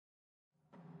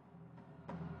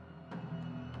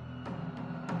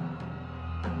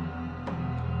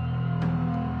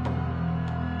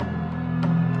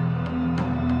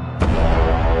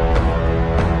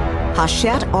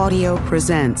Hachette Audio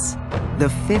presents the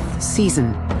 5th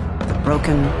season, The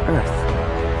Broken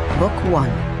Earth, Book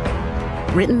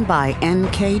 1, written by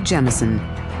N.K. Jemisin,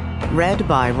 read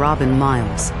by Robin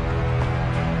Miles.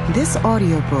 This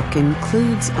audiobook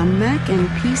includes a Mac and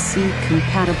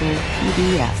PC-compatible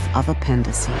PDF of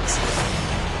appendices.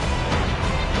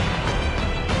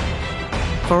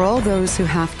 For all those who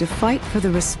have to fight for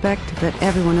the respect that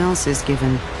everyone else is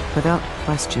given without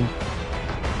question.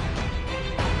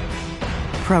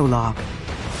 Prologue.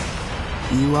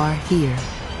 You are here.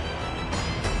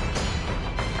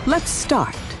 Let's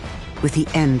start with the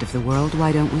end of the world,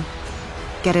 why don't we?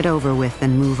 Get it over with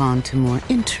and move on to more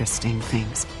interesting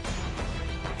things.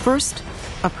 First,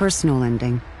 a personal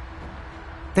ending.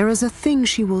 There is a thing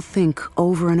she will think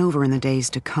over and over in the days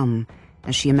to come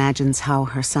as she imagines how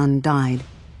her son died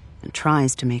and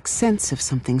tries to make sense of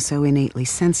something so innately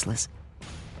senseless.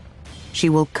 She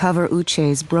will cover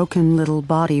Uche's broken little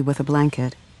body with a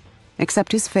blanket,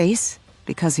 except his face,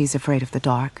 because he's afraid of the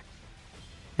dark.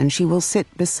 And she will sit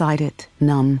beside it,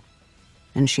 numb,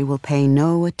 and she will pay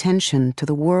no attention to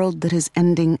the world that is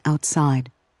ending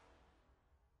outside.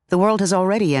 The world has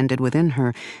already ended within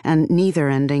her, and neither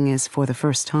ending is for the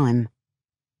first time.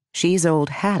 She's old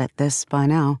hat at this by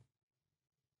now.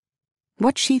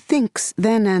 What she thinks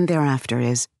then and thereafter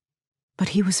is, but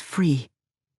he was free.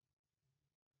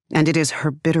 And it is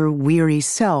her bitter, weary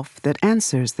self that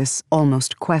answers this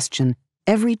almost question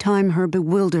every time her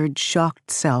bewildered, shocked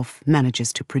self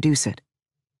manages to produce it.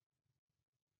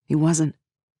 He wasn't,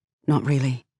 not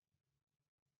really.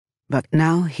 But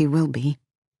now he will be.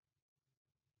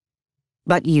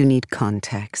 But you need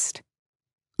context.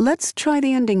 Let's try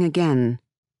the ending again,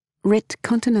 writ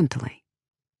continentally.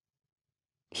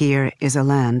 Here is a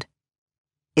land.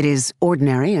 It is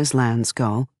ordinary as lands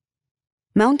go.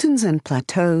 Mountains and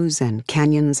plateaus and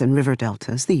canyons and river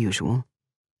deltas, the usual.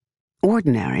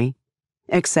 Ordinary,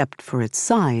 except for its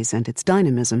size and its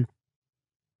dynamism.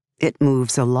 It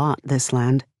moves a lot, this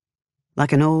land.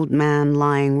 Like an old man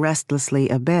lying restlessly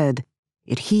abed,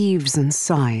 it heaves and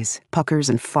sighs, puckers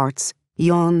and farts,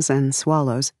 yawns and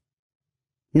swallows.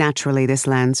 Naturally, this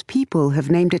land's people have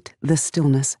named it the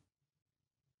Stillness.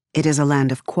 It is a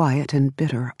land of quiet and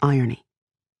bitter irony.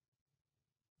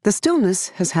 The Stillness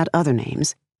has had other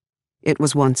names. It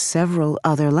was once several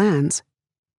other lands.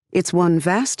 It's one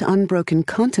vast unbroken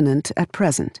continent at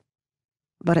present.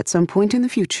 But at some point in the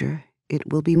future,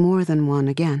 it will be more than one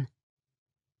again.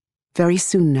 Very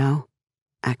soon now,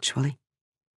 actually.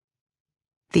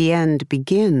 The end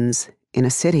begins in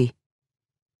a city.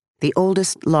 The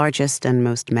oldest, largest, and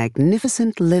most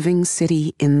magnificent living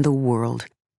city in the world.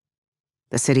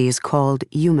 The city is called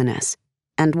Eumenes,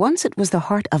 and once it was the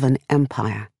heart of an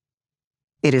empire.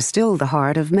 It is still the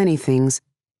heart of many things,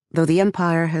 though the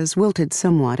empire has wilted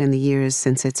somewhat in the years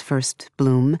since its first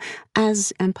bloom,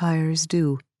 as empires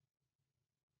do.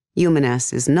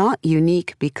 Eumenes is not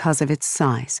unique because of its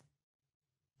size.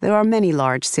 There are many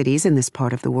large cities in this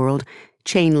part of the world,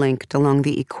 chain-linked along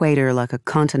the equator like a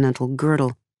continental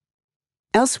girdle.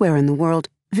 Elsewhere in the world,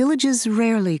 villages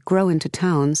rarely grow into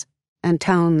towns, and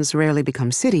towns rarely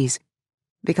become cities,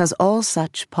 because all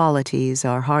such polities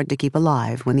are hard to keep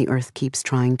alive when the earth keeps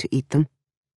trying to eat them.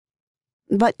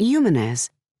 But Eumenes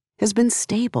has been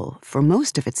stable for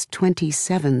most of its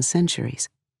 27 centuries.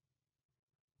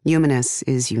 Eumenes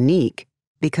is unique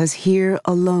because here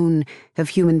alone have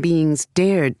human beings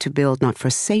dared to build not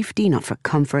for safety, not for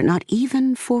comfort, not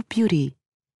even for beauty,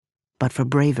 but for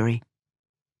bravery.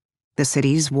 The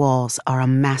city's walls are a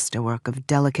masterwork of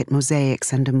delicate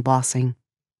mosaics and embossing,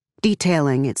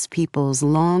 detailing its people's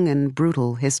long and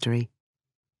brutal history.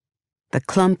 The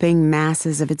clumping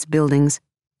masses of its buildings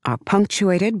are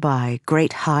punctuated by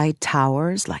great high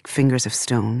towers like fingers of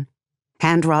stone,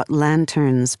 hand-wrought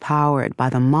lanterns powered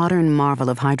by the modern marvel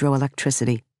of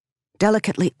hydroelectricity,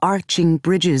 delicately arching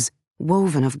bridges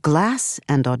woven of glass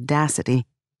and audacity,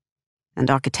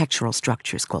 and architectural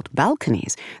structures called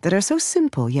balconies that are so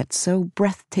simple yet so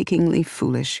breathtakingly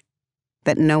foolish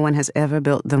that no one has ever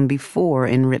built them before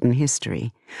in written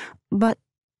history. But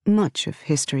much of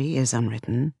history is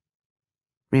unwritten.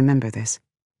 Remember this.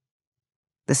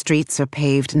 The streets are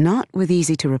paved not with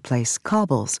easy-to-replace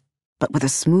cobbles, but with a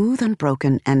smooth,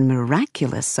 unbroken, and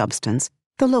miraculous substance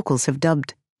the locals have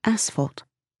dubbed asphalt.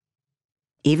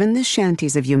 Even the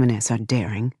shanties of Eumenes are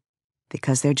daring,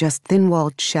 because they're just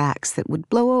thin-walled shacks that would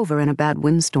blow over in a bad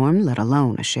windstorm, let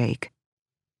alone a shake.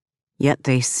 Yet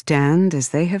they stand as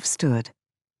they have stood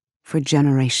for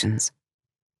generations.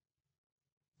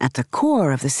 At the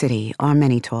core of the city are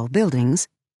many tall buildings,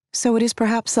 so it is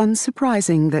perhaps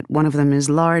unsurprising that one of them is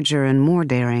larger and more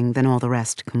daring than all the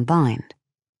rest combined.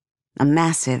 a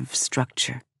massive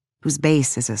structure whose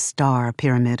base is a star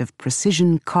pyramid of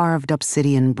precision-carved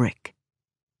obsidian brick.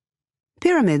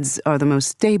 Pyramids are the most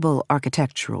stable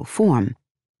architectural form,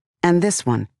 and this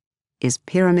one is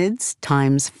pyramids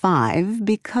times 5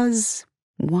 because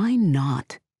why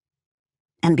not?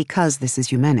 And because this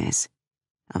is Eumenes,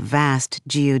 a vast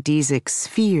geodesic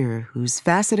sphere whose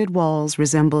faceted walls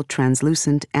resemble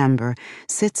translucent amber,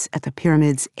 sits at the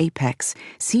pyramid's apex,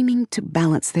 seeming to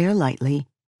balance there lightly,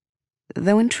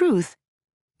 though in truth,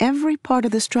 every part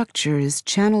of the structure is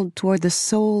channeled toward the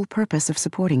sole purpose of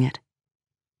supporting it.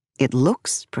 It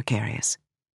looks precarious.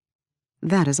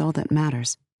 That is all that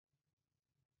matters.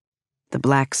 The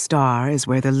Black Star is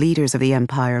where the leaders of the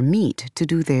Empire meet to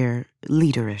do their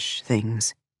leaderish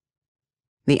things.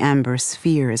 The amber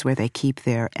sphere is where they keep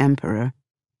their emperor,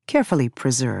 carefully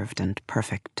preserved and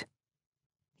perfect.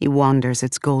 He wanders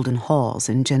its golden halls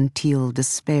in genteel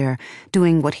despair,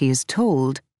 doing what he is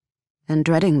told, and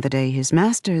dreading the day his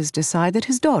masters decide that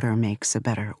his daughter makes a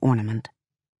better ornament.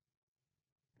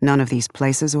 None of these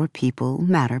places or people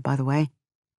matter, by the way.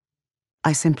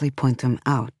 I simply point them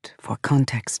out for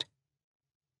context.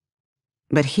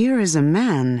 But here is a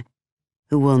man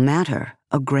who will matter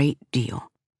a great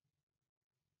deal.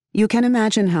 You can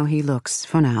imagine how he looks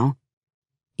for now.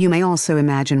 You may also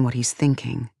imagine what he's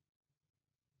thinking.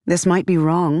 This might be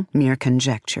wrong, mere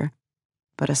conjecture,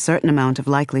 but a certain amount of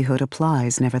likelihood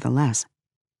applies nevertheless.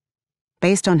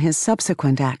 Based on his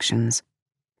subsequent actions,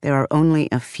 there are only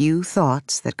a few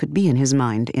thoughts that could be in his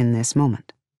mind in this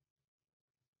moment.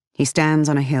 He stands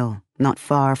on a hill, not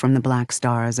far from the Black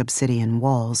Star's obsidian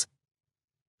walls.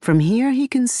 From here he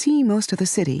can see most of the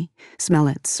city, smell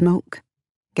its smoke,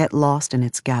 get lost in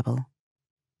its gabble.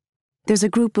 There's a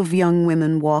group of young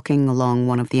women walking along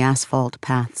one of the asphalt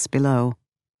paths below.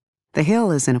 The hill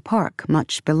is in a park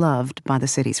much beloved by the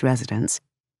city's residents.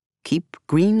 Keep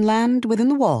green land within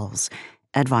the walls,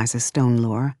 advises stone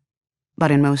lore. But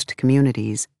in most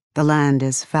communities, the land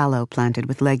is fallow planted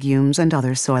with legumes and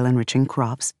other soil-enriching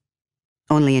crops.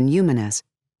 Only in Eumenes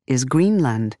is green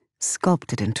land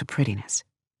sculpted into prettiness.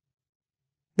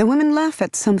 The women laugh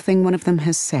at something one of them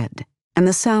has said, and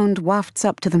the sound wafts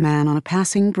up to the man on a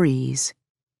passing breeze.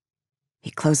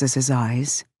 He closes his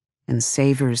eyes and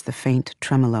savors the faint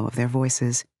tremolo of their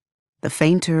voices, the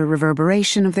fainter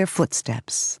reverberation of their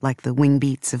footsteps, like the wing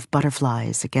beats of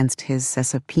butterflies against his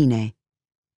sesapine.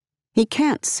 He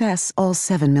can't cess all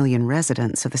 7 million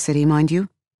residents of the city, mind you.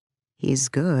 He's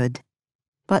good,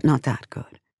 but not that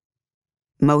good.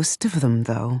 Most of them,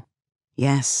 though,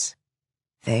 yes,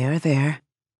 they're there,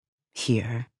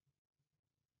 here.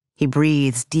 He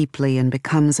breathes deeply and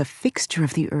becomes a fixture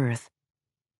of the earth.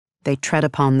 They tread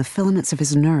upon the filaments of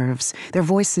his nerves, their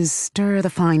voices stir the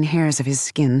fine hairs of his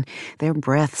skin, their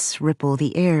breaths ripple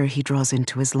the air he draws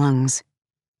into his lungs.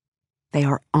 They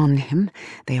are on him,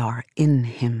 they are in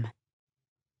him.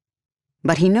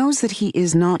 But he knows that he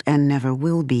is not and never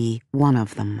will be one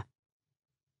of them.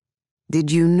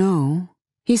 Did you know,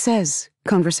 he says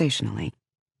conversationally,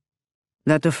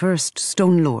 that the first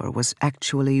stone lore was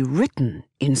actually written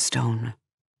in stone,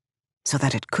 so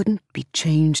that it couldn't be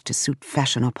changed to suit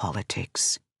fashion or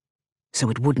politics, so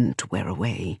it wouldn't wear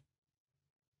away?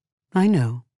 I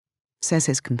know, says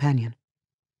his companion.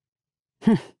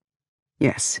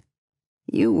 Yes,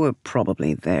 you were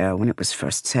probably there when it was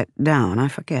first set down, I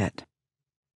forget.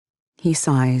 He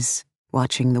sighs,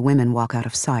 watching the women walk out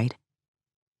of sight.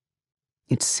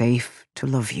 It's safe to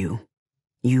love you.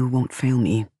 You won't fail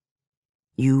me.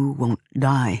 You won't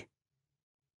die.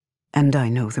 And I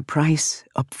know the price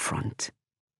up front.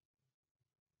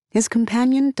 His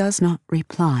companion does not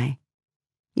reply.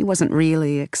 He wasn't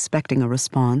really expecting a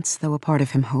response, though a part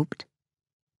of him hoped.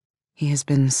 He has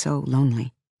been so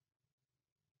lonely.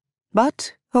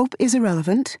 But hope is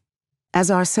irrelevant, as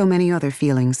are so many other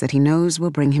feelings that he knows will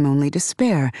bring him only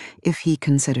despair if he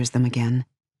considers them again.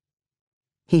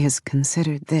 He has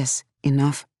considered this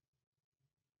enough.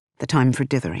 The time for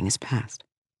dithering is past.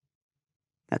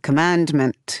 A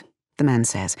commandment, the man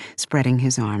says, spreading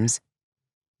his arms,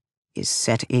 is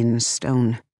set in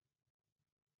stone.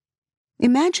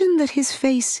 Imagine that his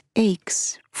face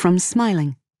aches from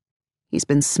smiling. He's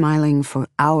been smiling for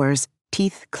hours,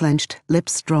 teeth clenched,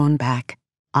 lips drawn back,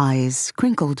 eyes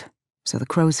crinkled so the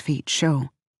crow's feet show.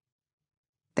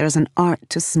 There's an art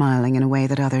to smiling in a way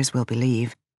that others will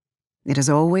believe. It is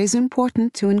always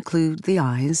important to include the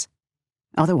eyes.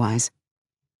 Otherwise,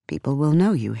 people will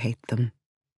know you hate them.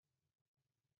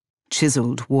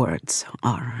 Chiseled words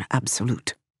are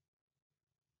absolute.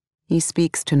 He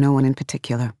speaks to no one in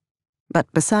particular,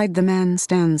 but beside the man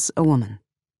stands a woman.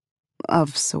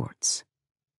 Of sorts.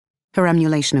 Her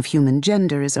emulation of human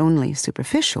gender is only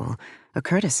superficial, a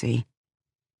courtesy.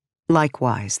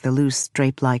 Likewise, the loose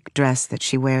drape-like dress that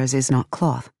she wears is not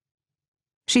cloth.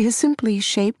 She has simply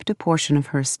shaped a portion of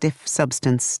her stiff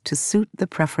substance to suit the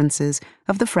preferences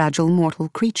of the fragile mortal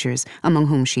creatures among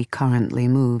whom she currently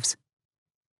moves.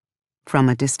 From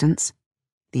a distance,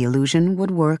 the illusion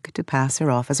would work to pass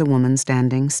her off as a woman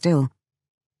standing still,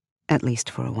 at least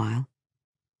for a while.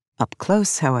 Up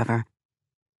close, however,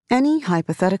 any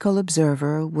hypothetical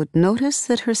observer would notice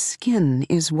that her skin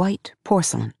is white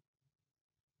porcelain.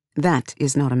 That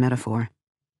is not a metaphor.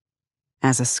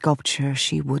 As a sculpture,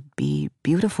 she would be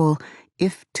beautiful,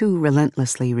 if too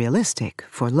relentlessly realistic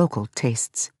for local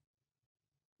tastes.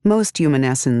 Most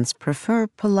humanescents prefer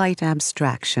polite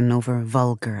abstraction over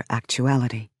vulgar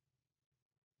actuality.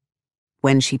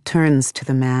 When she turns to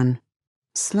the man,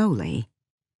 slowly,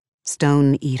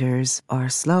 stone eaters are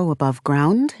slow above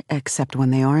ground, except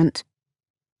when they aren't.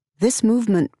 This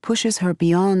movement pushes her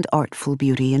beyond artful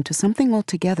beauty into something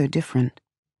altogether different.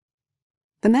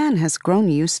 The man has grown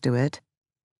used to it,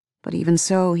 but even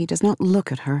so, he does not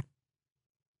look at her.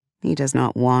 He does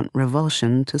not want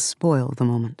revulsion to spoil the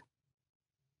moment.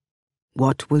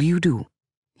 "What will you do?"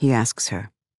 he asks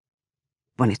her.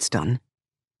 "When it's done?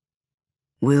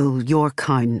 Will your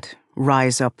kind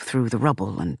rise up through the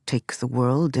rubble and take the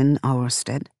world in our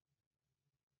stead?"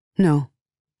 "No,"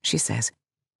 she says.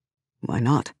 "Why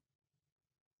not?"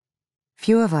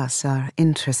 "Few of us are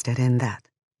interested in that.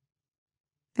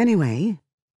 Anyway,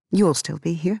 you'll still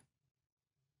be here."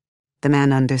 The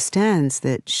man understands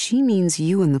that she means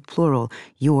you in the plural,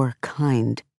 your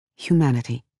kind,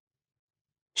 humanity.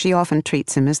 She often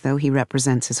treats him as though he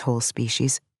represents his whole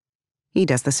species. He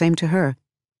does the same to her.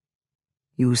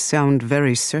 "You sound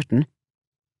very certain."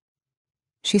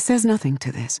 She says nothing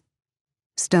to this.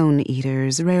 Stone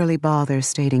eaters rarely bother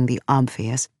stating the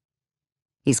obvious.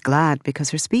 He's glad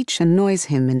because her speech annoys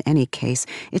him in any case.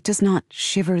 It does not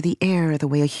shiver the air the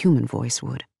way a human voice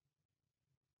would.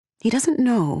 He doesn't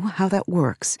know how that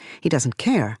works. He doesn't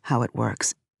care how it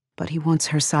works. But he wants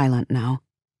her silent now.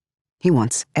 He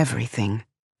wants everything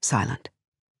silent.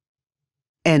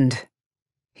 "End,"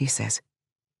 he says.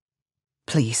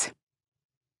 "Please."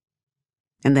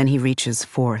 And then he reaches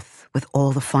forth with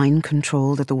all the fine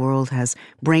control that the world has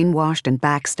brainwashed and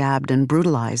backstabbed and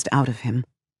brutalized out of him,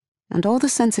 and all the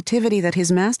sensitivity that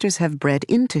his masters have bred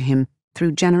into him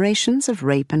through generations of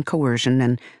rape and coercion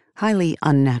and highly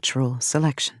unnatural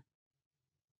selection.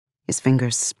 His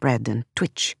fingers spread and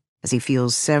twitch as he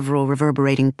feels several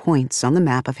reverberating points on the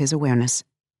map of his awareness.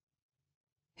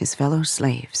 His fellow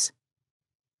slaves.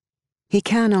 He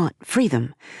cannot free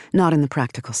them, not in the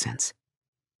practical sense.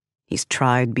 He's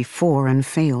tried before and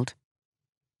failed.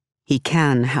 He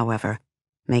can, however,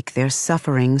 make their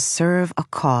suffering serve a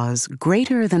cause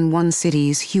greater than one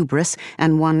city's hubris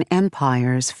and one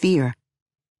empire's fear.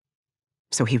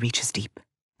 So he reaches deep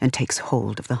and takes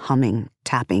hold of the humming,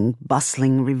 tapping,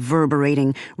 bustling,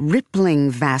 reverberating,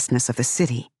 rippling vastness of the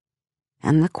city,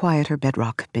 and the quieter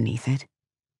bedrock beneath it,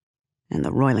 and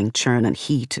the roiling churn and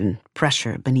heat and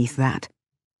pressure beneath that.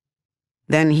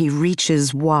 Then he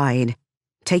reaches wide,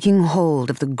 taking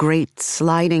hold of the great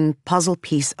sliding puzzle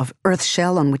piece of earth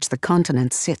shell on which the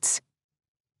continent sits.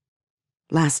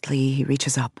 Lastly, he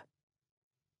reaches up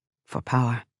for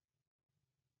power.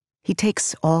 He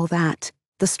takes all that,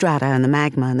 the strata and the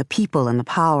magma and the people and the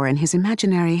power in his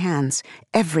imaginary hands,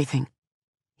 everything.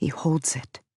 He holds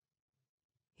it.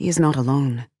 He is not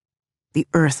alone. The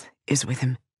earth is with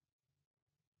him.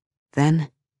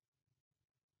 Then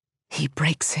he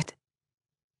breaks it.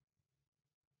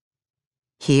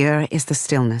 Here is the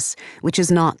stillness, which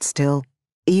is not still,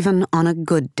 even on a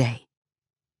good day.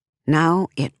 Now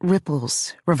it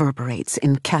ripples, reverberates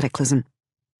in cataclysm.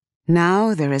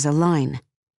 Now there is a line,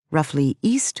 roughly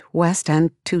east, west,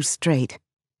 and too straight,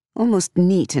 almost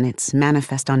neat in its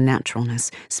manifest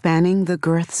unnaturalness, spanning the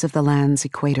girths of the land's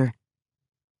equator.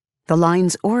 The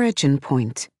line's origin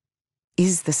point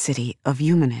is the city of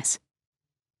Eumenes.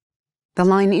 The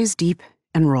line is deep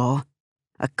and raw,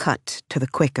 a cut to the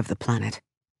quick of the planet.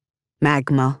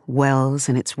 Magma wells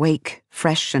in its wake,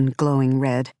 fresh and glowing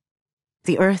red.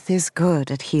 The earth is good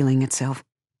at healing itself.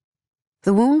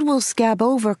 The wound will scab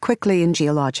over quickly in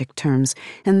geologic terms,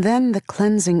 and then the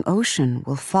cleansing ocean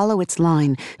will follow its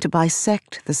line to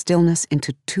bisect the stillness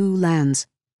into two lands.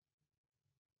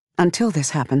 Until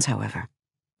this happens, however,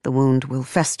 the wound will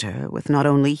fester with not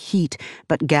only heat,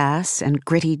 but gas and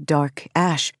gritty dark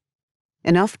ash,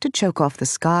 enough to choke off the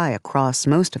sky across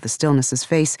most of the stillness's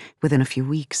face within a few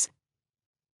weeks.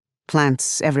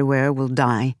 Plants everywhere will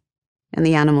die, and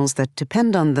the animals that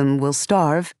depend on them will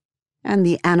starve, and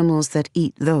the animals that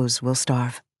eat those will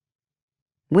starve.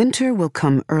 Winter will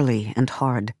come early and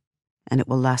hard, and it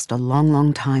will last a long,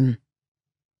 long time.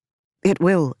 It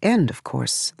will end, of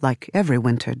course, like every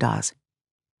winter does,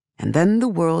 and then the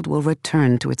world will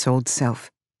return to its old self.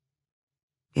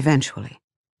 Eventually.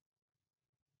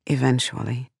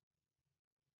 Eventually.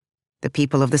 The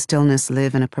people of the stillness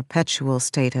live in a perpetual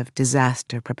state of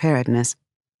disaster preparedness.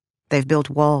 They've built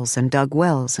walls and dug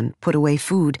wells and put away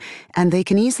food, and they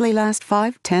can easily last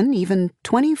 5, 10, even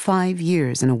 25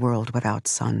 years in a world without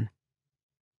sun.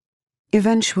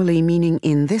 Eventually meaning,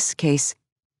 in this case,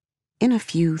 in a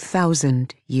few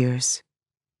thousand years.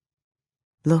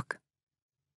 Look,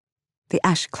 the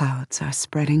ash clouds are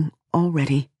spreading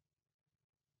already.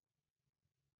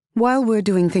 While we're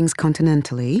doing things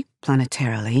continentally,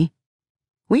 planetarily,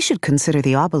 we should consider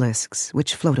the obelisks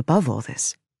which float above all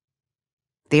this.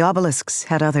 The obelisks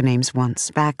had other names once,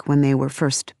 back when they were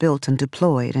first built and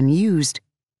deployed and used,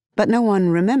 but no one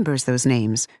remembers those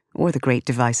names or the great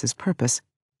device's purpose.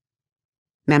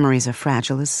 Memories are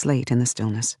fragile as slate in the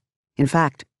stillness. In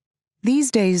fact, these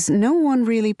days no one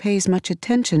really pays much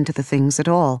attention to the things at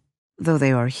all, though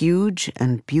they are huge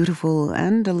and beautiful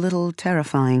and a little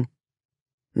terrifying.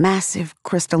 Massive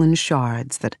crystalline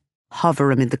shards that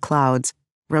hover amid the clouds,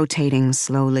 rotating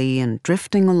slowly and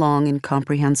drifting along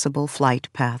incomprehensible flight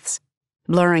paths,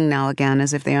 blurring now again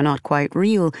as if they are not quite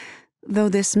real, though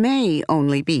this may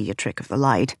only be a trick of the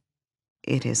light.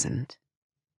 It isn't.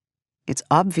 It's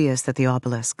obvious that the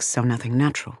obelisks are nothing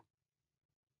natural.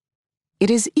 It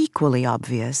is equally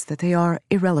obvious that they are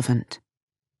irrelevant.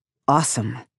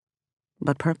 Awesome,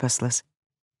 but purposeless.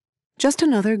 Just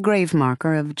another grave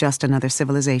marker of just another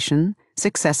civilization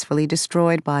successfully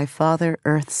destroyed by Father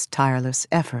Earth's tireless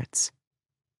efforts.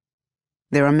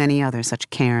 There are many other such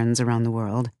cairns around the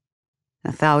world.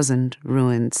 1,000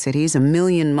 ruined cities,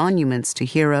 1,000,000 monuments to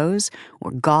heroes or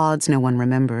gods no one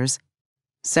remembers,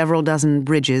 several dozen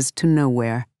bridges to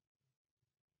nowhere.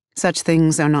 Such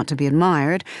things are not to be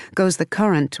admired, goes the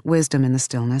current wisdom in the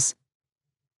stillness.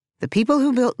 The people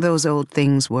who built those old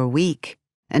things were weak,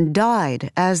 and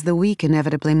died as the weak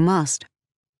inevitably must.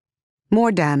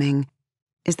 More damning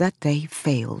is that they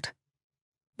failed.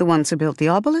 The ones who built the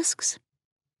obelisks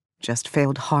just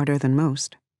failed harder than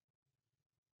most.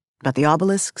 But the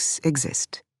obelisks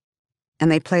exist,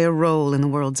 and they play a role in the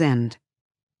world's end,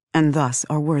 and thus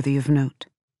are worthy of note.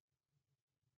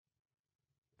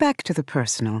 Back to the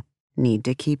personal. Need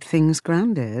to keep things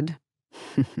grounded.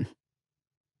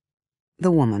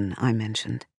 The woman I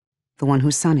mentioned, the one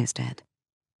whose son is dead.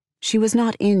 She was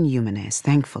not in Eumenes,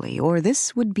 thankfully, or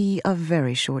this would be a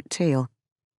very short tale,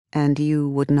 and you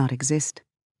would not exist.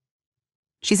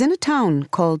 She's in a town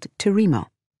called Terimo.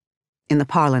 In the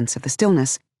parlance of the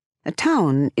stillness, a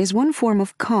town is one form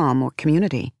of calm or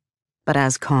community, but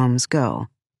as calms go,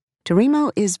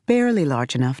 Terimo is barely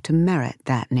large enough to merit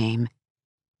that name.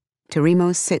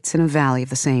 Terimo sits in a valley of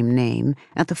the same name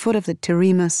at the foot of the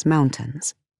Terimus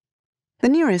Mountains. The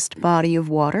nearest body of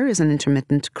water is an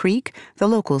intermittent creek the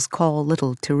locals call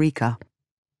Little Terica.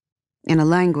 In a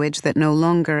language that no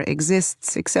longer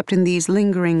exists except in these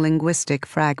lingering linguistic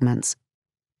fragments,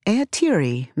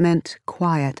 Eatiri meant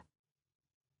quiet.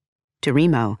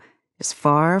 Terimo is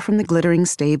far from the glittering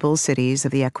stable cities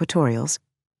of the Equatorials,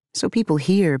 so people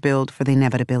here build for the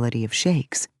inevitability of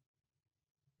shakes.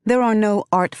 There are no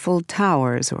artful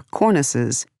towers or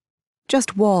cornices,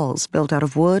 just walls built out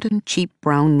of wood and cheap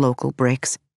brown local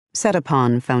bricks, set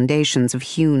upon foundations of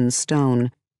hewn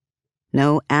stone.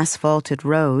 No asphalted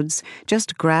roads,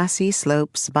 just grassy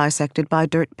slopes bisected by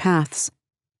dirt paths.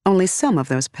 Only some of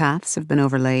those paths have been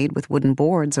overlaid with wooden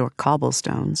boards or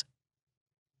cobblestones.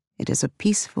 It is a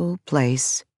peaceful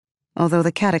place, although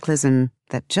the cataclysm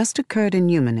that just occurred in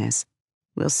Eumenes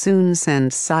will soon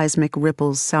send seismic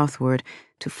ripples southward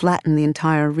to flatten the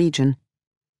entire region.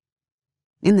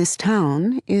 In this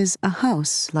town is a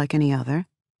house like any other.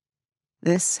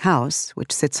 This house,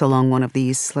 which sits along one of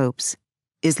these slopes,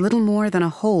 is little more than a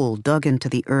hole dug into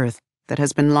the earth that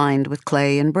has been lined with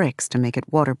clay and bricks to make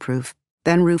it waterproof,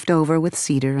 then roofed over with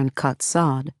cedar and cut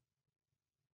sod.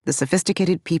 The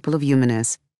sophisticated people of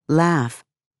Eumenes laughed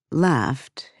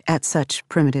at such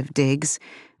primitive digs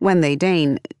when they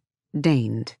deigned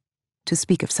to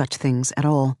speak of such things at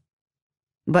all.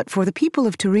 But for the people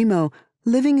of Terimo,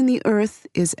 living in the earth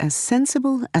is as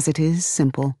sensible as it is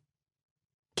simple.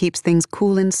 Keeps things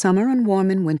cool in summer and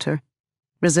warm in winter,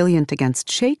 resilient against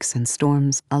shakes and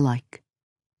storms alike.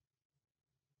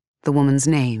 The woman's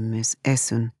name is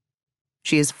Esun.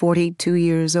 She is 42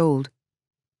 years old.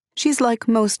 She's like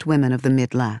most women of the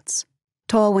mid-lats,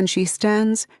 tall when she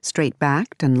stands,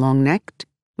 straight-backed and long-necked,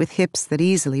 with hips that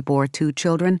easily bore 2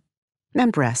 children,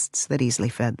 and breasts that easily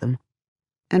fed them.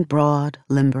 and broad,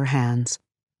 limber hands.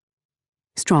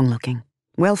 Strong-looking,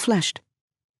 well-fleshed.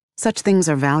 Such things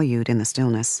are valued in the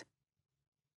stillness.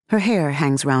 Her hair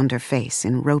hangs round her face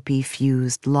in ropey,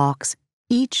 fused locks,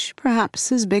 each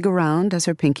perhaps as big around as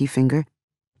her pinky finger,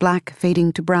 black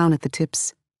fading to brown at the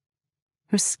tips.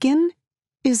 Her skin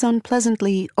is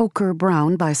unpleasantly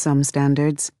ochre-brown by some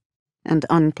standards, and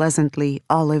unpleasantly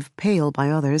olive-pale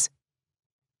by others.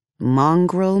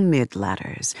 Mongrel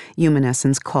mid-ladders,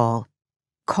 humanescents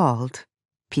called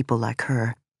people like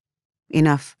her.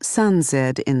 Enough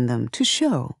sunzed in them to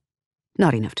show,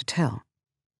 not enough to tell.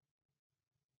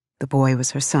 The boy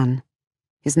was her son.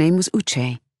 His name was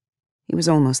Uche. He was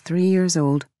almost 3 years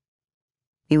old.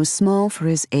 He was small for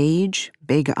his age,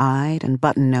 big-eyed and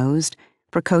button-nosed,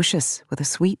 precocious with a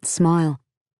sweet smile.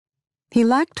 He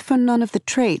lacked for none of the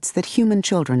traits that human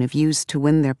children have used to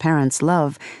win their parents'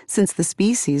 love since the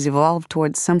species evolved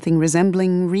towards something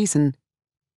resembling reason.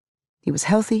 He was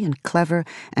healthy and clever,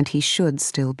 and he should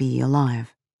still be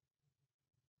alive.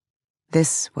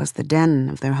 This was the den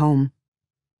of their home.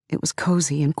 It was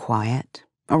cozy and quiet,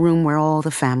 a room where all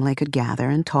the family could gather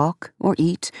and talk, or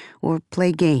eat, or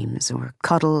play games, or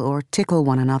cuddle, or tickle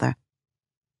one another.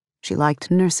 She liked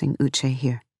nursing Uche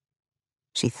here.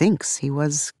 She thinks he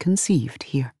was conceived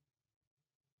here.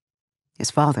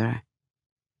 His father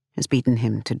has beaten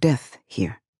him to death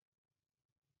here.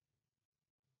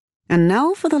 And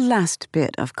now for the last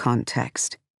bit of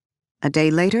context. A day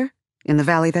later, in the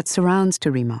valley that surrounds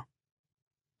Terimo.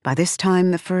 By this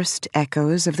time, the first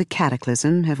echoes of the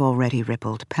cataclysm have already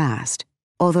rippled past,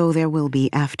 although there will be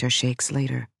aftershakes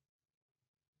later.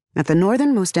 At the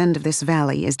northernmost end of this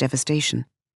valley is devastation.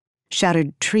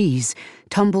 Shattered trees,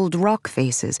 tumbled rock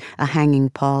faces, a hanging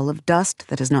pall of dust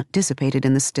that has not dissipated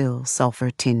in the still,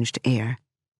 sulfur-tinged air.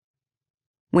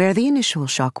 Where the initial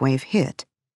shockwave hit,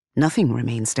 nothing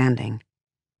remained standing.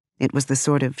 It was the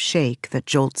sort of shake that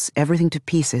jolts everything to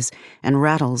pieces and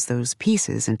rattles those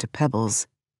pieces into pebbles.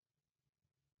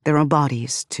 There are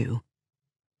bodies, too.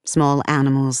 Small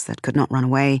animals that could not run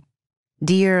away,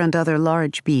 deer and other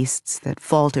large beasts that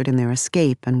faltered in their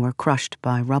escape and were crushed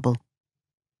by rubble.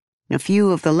 A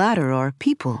few of the latter are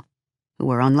people who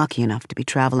were unlucky enough to be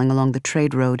traveling along the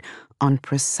trade road on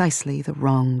precisely the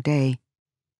wrong day.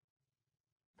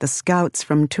 The scouts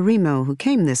from Terimo who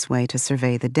came this way to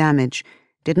survey the damage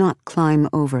did not climb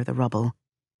over the rubble.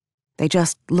 They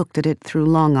just looked at it through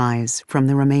long eyes from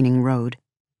the remaining road.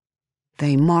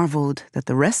 They marveled that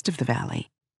the rest of the valley,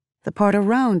 the part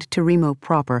around Terimo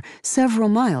proper, several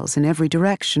miles in every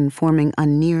direction forming a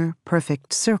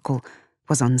near-perfect circle,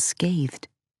 was unscathed.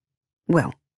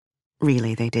 Well,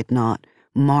 really they did not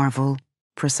marvel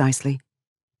precisely.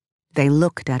 They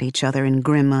looked at each other in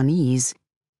grim unease,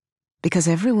 because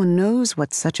everyone knows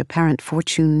what such apparent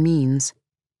fortune means.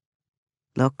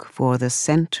 Look for the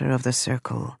center of the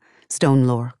circle, stone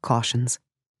lore cautions.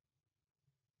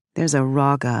 There's a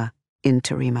raga in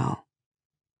Terimo,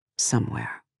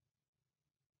 somewhere.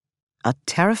 A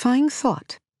terrifying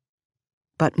thought,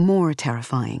 but more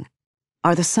terrifying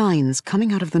are the signs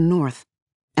coming out of the north,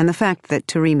 and the fact that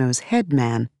Terimo's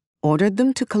headman ordered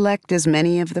them to collect as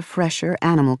many of the fresher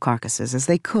animal carcasses as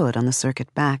they could on the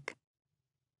circuit back.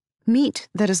 Meat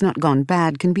that has not gone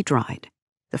bad can be dried,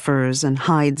 the furs and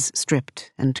hides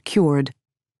stripped and cured,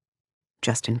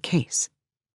 just in case.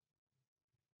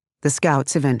 The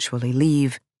scouts eventually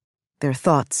leave, their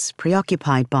thoughts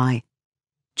preoccupied by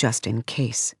just in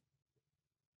case.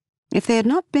 If they had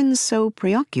not been so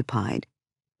preoccupied,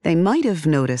 they might have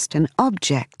noticed an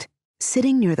object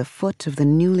sitting near the foot of the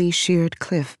newly sheared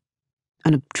cliff,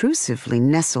 unobtrusively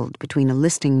nestled between a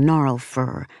listing gnarl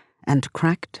fir and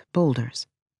cracked boulders.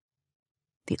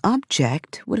 The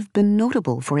object would have been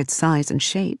notable for its size and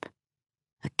shape.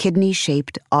 A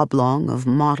kidney-shaped oblong of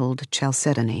mottled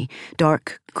chalcedony,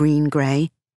 dark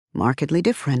green-gray, markedly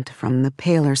different from the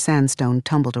paler sandstone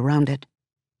tumbled around it.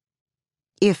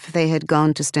 If they had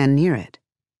gone to stand near it,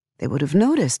 they would have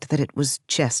noticed that it was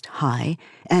chest-high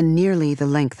and nearly the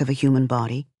length of a human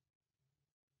body.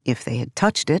 If they had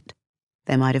touched it,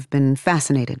 they might have been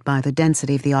fascinated by the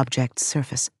density of the object's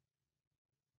surface.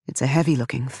 It's a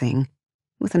heavy-looking thing,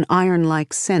 with an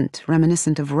iron-like scent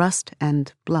reminiscent of rust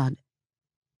and blood.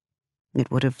 It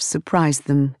would have surprised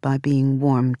them by being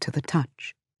warm to the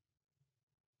touch.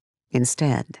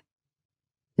 Instead,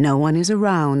 no one is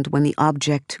around when the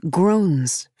object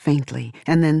groans faintly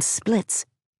and then splits,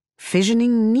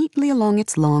 fissioning neatly along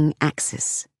its long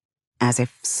axis, as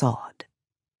if sawed.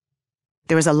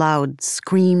 There is a loud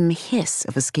scream hiss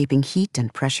of escaping heat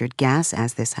and pressured gas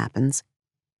as this happens,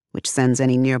 which sends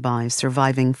any nearby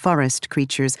surviving forest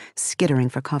creatures skittering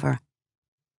for cover.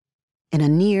 In a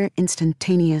near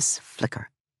instantaneous flicker,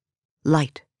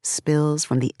 Light spills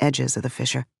from the edges of the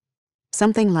fissure,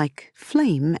 something like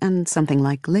flame and something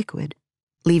like liquid,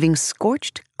 leaving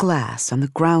scorched glass on the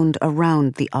ground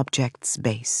around the object's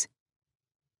base.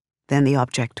 Then the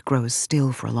object grows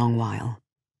still for a long while,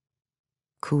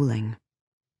 cooling.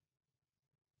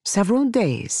 Several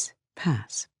days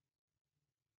pass.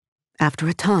 After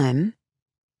a time,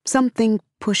 something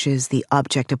pushes the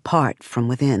object apart from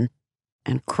within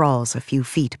and crawls a few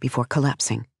feet before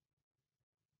collapsing.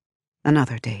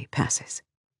 Another day passes.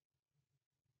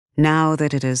 Now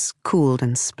that it has cooled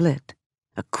and split,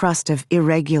 a crust of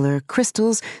irregular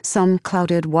crystals, some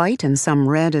clouded white and some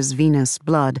red as venous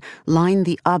blood, line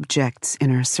the object's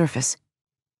inner surface.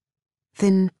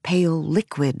 Thin, pale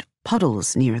liquid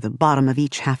puddles near the bottom of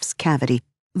each half's cavity,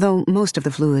 though most of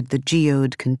the fluid the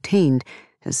geode contained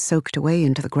has soaked away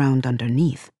into the ground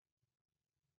underneath.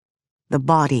 The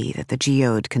body that the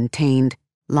geode contained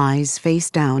lies face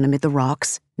down amid the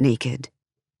rocks, naked,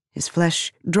 his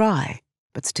flesh dry,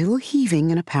 but still heaving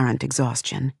in apparent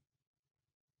exhaustion.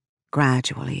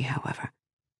 Gradually, however,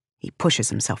 he pushes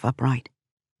himself upright.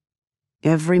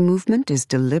 Every movement is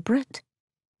deliberate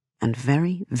and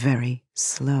very, very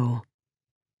slow.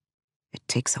 It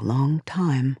takes a long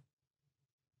time.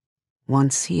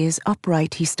 Once he is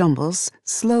upright, he stumbles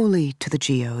slowly to the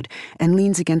geode and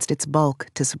leans against its bulk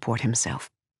to support himself.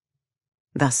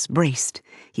 Thus braced,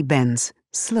 he bends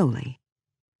slowly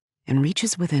and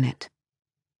reaches within it.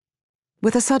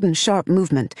 With a sudden sharp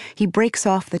movement, he breaks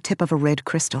off the tip of a red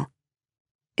crystal.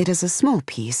 It is a small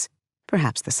piece,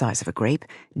 perhaps the size of a grape,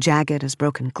 jagged as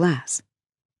broken glass.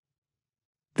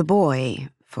 The boy,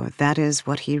 for that is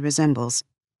what he resembles,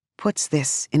 puts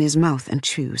this in his mouth and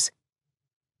chews.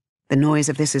 The noise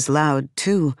of this is loud,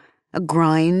 too, a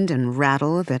grind and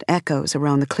rattle that echoes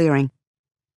around the clearing.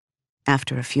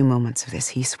 After a few moments of this,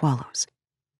 he swallows.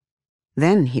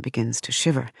 Then he begins to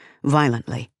shiver,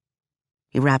 violently.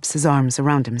 He wraps his arms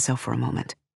around himself for a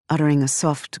moment, uttering a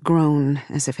soft groan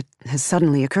as if it has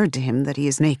suddenly occurred to him that he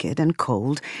is naked and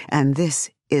cold, and this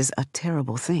is a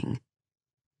terrible thing.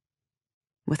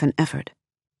 With an effort,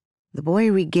 the boy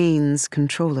regains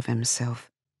control of himself.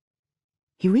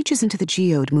 He reaches into the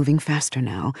geode, moving faster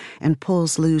now, and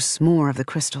pulls loose more of the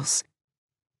crystals.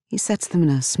 He sets them in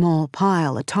a small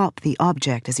pile atop the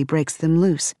object as he breaks them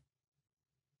loose.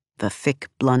 The thick,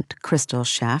 blunt crystal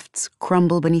shafts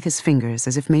crumble beneath his fingers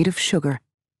as if made of sugar,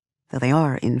 though they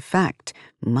are, in fact,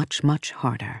 much, much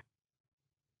harder.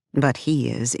 But he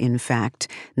is, in fact,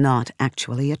 not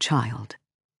actually a child,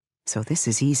 so this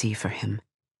is easy for him.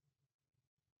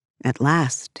 At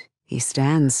last, he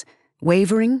stands,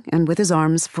 wavering and with his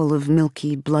arms full of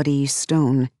milky, bloody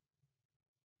stone.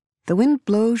 The wind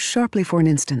blows sharply for an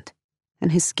instant,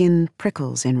 and his skin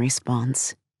prickles in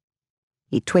response.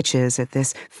 He twitches at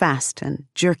this, fast and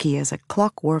jerky as a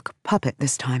clockwork puppet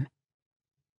this time.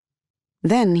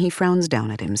 Then he frowns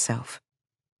down at himself.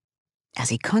 As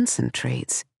he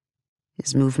concentrates,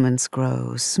 his movements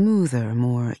grow smoother,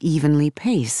 more evenly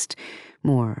paced,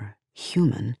 more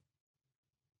human.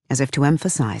 As if to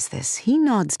emphasize this, he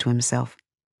nods to himself,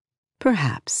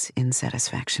 perhaps in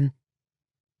satisfaction.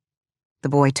 The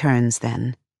boy turns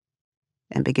then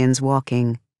and begins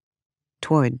walking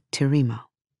toward Tirimo.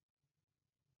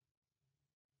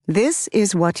 This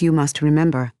is what you must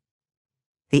remember.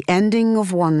 The ending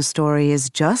of one story is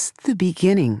just the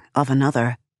beginning of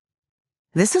another.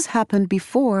 This has happened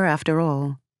before, after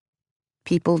all.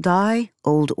 People die,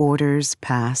 old orders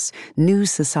pass, new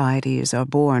societies are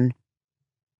born.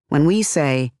 When we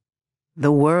say,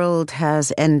 "The world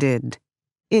has ended,"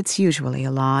 it's usually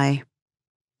a lie,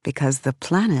 because the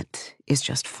planet is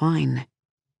just fine.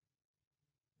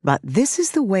 But this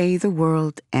is the way the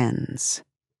world ends.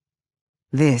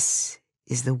 This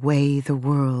is the way the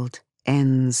world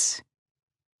ends.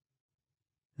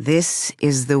 This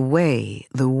is the way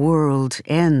the world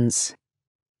ends.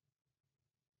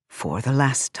 For the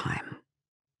last time.